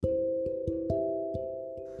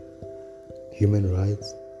Human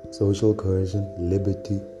rights, social cohesion,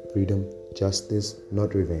 liberty, freedom, justice,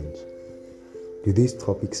 not revenge. Do these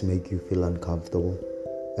topics make you feel uncomfortable?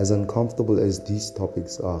 As uncomfortable as these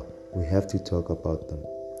topics are, we have to talk about them.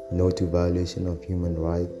 No to violation of human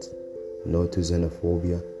rights, no to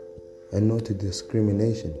xenophobia, and no to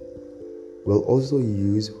discrimination. We'll also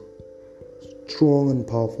use strong and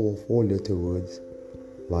powerful four-letter words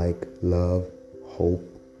like love, hope,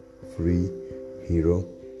 free, hero,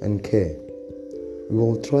 and care. We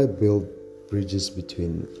will try to build bridges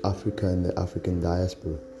between Africa and the African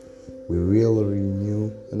diaspora. We will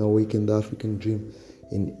renew and awaken the African dream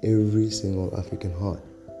in every single African heart.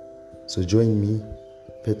 So join me,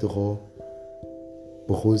 Petro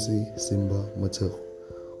Bogosi Simba Matero,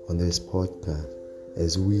 on this podcast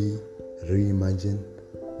as we reimagine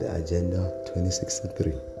the Agenda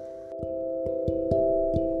 2063.